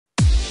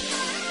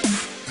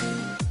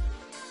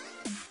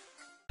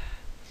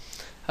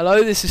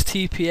Hello, this is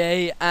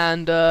TPA,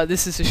 and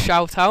this is a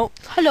shout out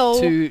Hello.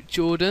 to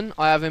Jordan.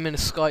 I have him in a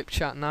Skype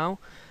chat now,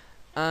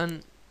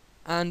 and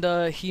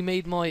he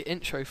made my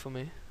intro for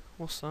me.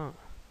 What's that?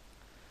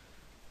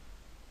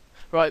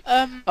 Right.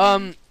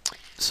 So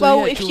well,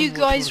 yeah, if Jordan, you what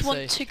do guys wanna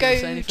want say? to Do you wanna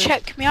say go anything?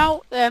 check me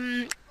out,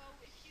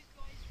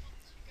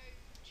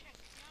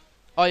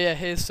 Oh yeah,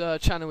 his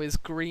channel is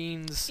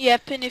Greens.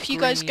 yep, and if you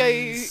guys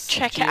go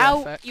check it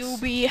out, you'll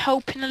GreenzGFX. be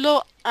helping a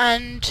lot.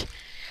 And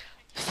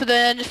for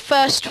the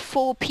first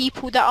 4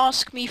 people that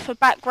ask me for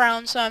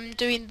backgrounds, I'm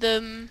doing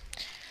them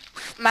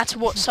no matter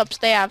what subs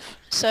they have.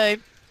 So,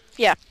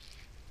 yeah.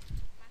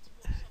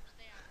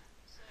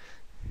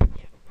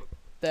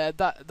 There,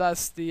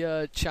 that's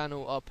the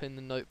channel up in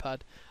the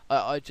notepad.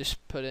 I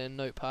just put it in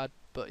notepad,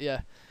 but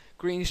yeah,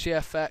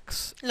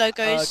 GreenzGFX.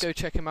 Logos. Go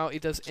check him out. He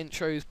does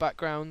intros,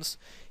 backgrounds.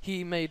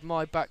 He made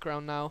my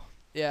background now.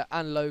 Yeah,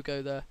 and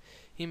logo there.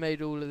 He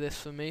made all of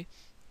this for me.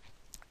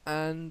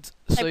 And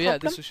so yeah,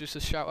 this was just a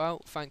shout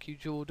out. Thank you,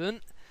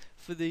 Jordan,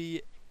 for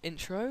the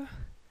intro.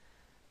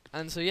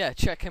 And so yeah,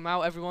 check him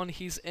out, everyone.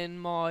 He's in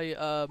my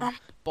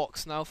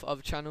box now for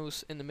other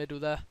channels in the middle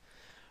there.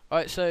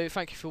 Alright, so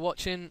thank you for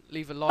watching.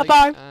 Leave a like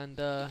Bye-bye.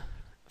 and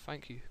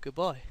thank you.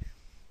 Goodbye.